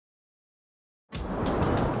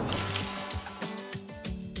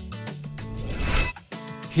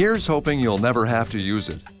Here's hoping you'll never have to use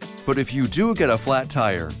it. But if you do get a flat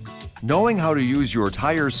tire, knowing how to use your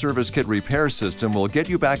tire service kit repair system will get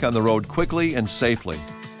you back on the road quickly and safely.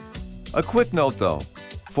 A quick note though,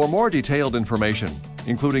 for more detailed information,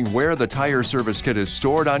 including where the tire service kit is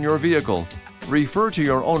stored on your vehicle, refer to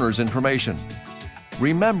your owner's information.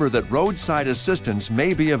 Remember that roadside assistance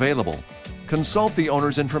may be available. Consult the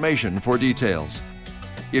owner's information for details.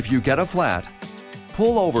 If you get a flat,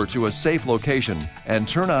 pull over to a safe location and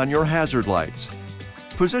turn on your hazard lights.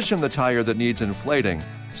 Position the tire that needs inflating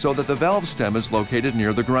so that the valve stem is located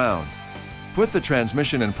near the ground. Put the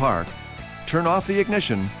transmission in park, turn off the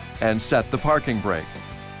ignition, and set the parking brake.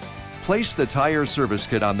 Place the tire service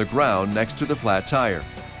kit on the ground next to the flat tire.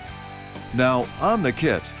 Now, on the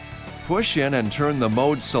kit, push in and turn the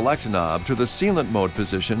mode select knob to the sealant mode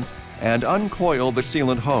position and uncoil the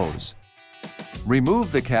sealant hose.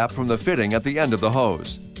 Remove the cap from the fitting at the end of the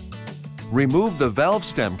hose. Remove the valve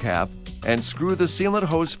stem cap and screw the sealant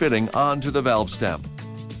hose fitting onto the valve stem.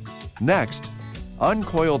 Next,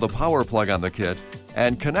 uncoil the power plug on the kit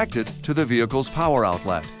and connect it to the vehicle's power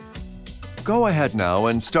outlet. Go ahead now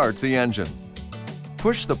and start the engine.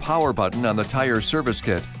 Push the power button on the tire service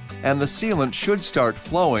kit and the sealant should start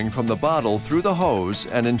flowing from the bottle through the hose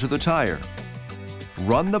and into the tire.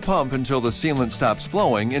 Run the pump until the sealant stops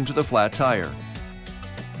flowing into the flat tire.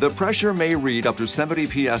 The pressure may read up to 70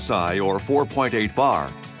 psi or 4.8 bar.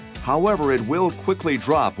 However, it will quickly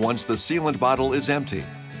drop once the sealant bottle is empty.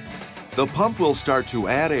 The pump will start to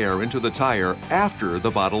add air into the tire after the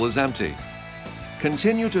bottle is empty.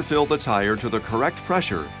 Continue to fill the tire to the correct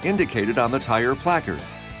pressure indicated on the tire placard.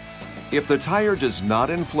 If the tire does not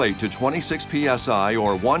inflate to 26 psi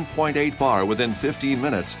or 1.8 bar within 15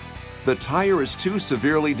 minutes, the tire is too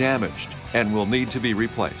severely damaged and will need to be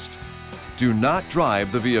replaced. Do not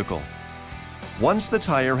drive the vehicle. Once the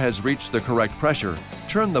tire has reached the correct pressure,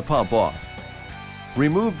 turn the pump off.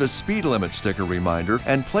 Remove the speed limit sticker reminder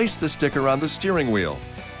and place the sticker on the steering wheel.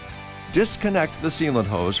 Disconnect the sealant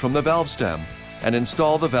hose from the valve stem and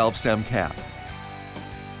install the valve stem cap.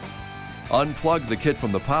 Unplug the kit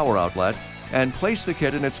from the power outlet and place the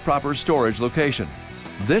kit in its proper storage location.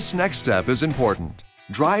 This next step is important.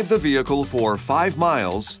 Drive the vehicle for 5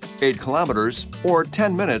 miles, 8 kilometers, or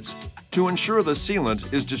 10 minutes to ensure the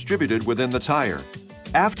sealant is distributed within the tire.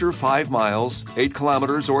 After 5 miles, 8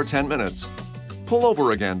 kilometers, or 10 minutes, pull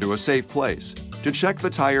over again to a safe place to check the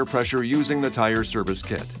tire pressure using the tire service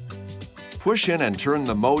kit. Push in and turn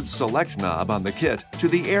the mode select knob on the kit to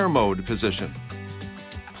the air mode position.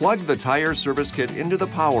 Plug the tire service kit into the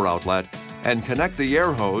power outlet and connect the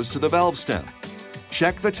air hose to the valve stem.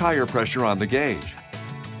 Check the tire pressure on the gauge.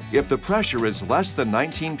 If the pressure is less than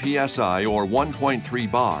 19 psi or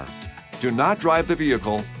 1.3 bar, do not drive the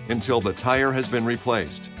vehicle until the tire has been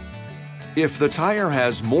replaced. If the tire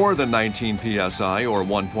has more than 19 psi or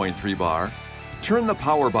 1.3 bar, turn the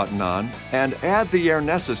power button on and add the air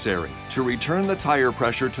necessary to return the tire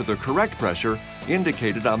pressure to the correct pressure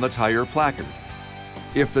indicated on the tire placard.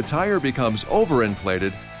 If the tire becomes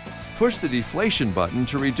overinflated, push the deflation button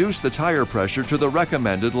to reduce the tire pressure to the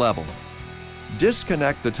recommended level.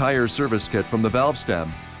 Disconnect the tire service kit from the valve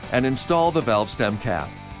stem and install the valve stem cap.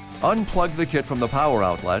 Unplug the kit from the power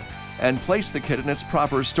outlet and place the kit in its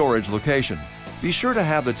proper storage location. Be sure to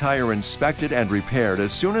have the tire inspected and repaired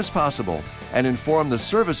as soon as possible and inform the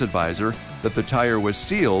service advisor that the tire was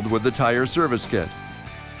sealed with the tire service kit.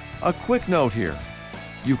 A quick note here.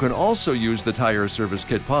 You can also use the tire service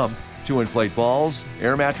kit pump to inflate balls,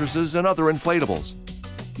 air mattresses, and other inflatables.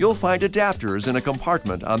 You'll find adapters in a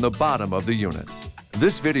compartment on the bottom of the unit.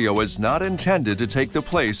 This video is not intended to take the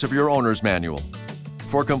place of your owner's manual.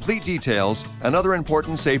 For complete details and other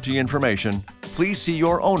important safety information, please see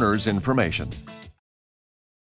your owner's information.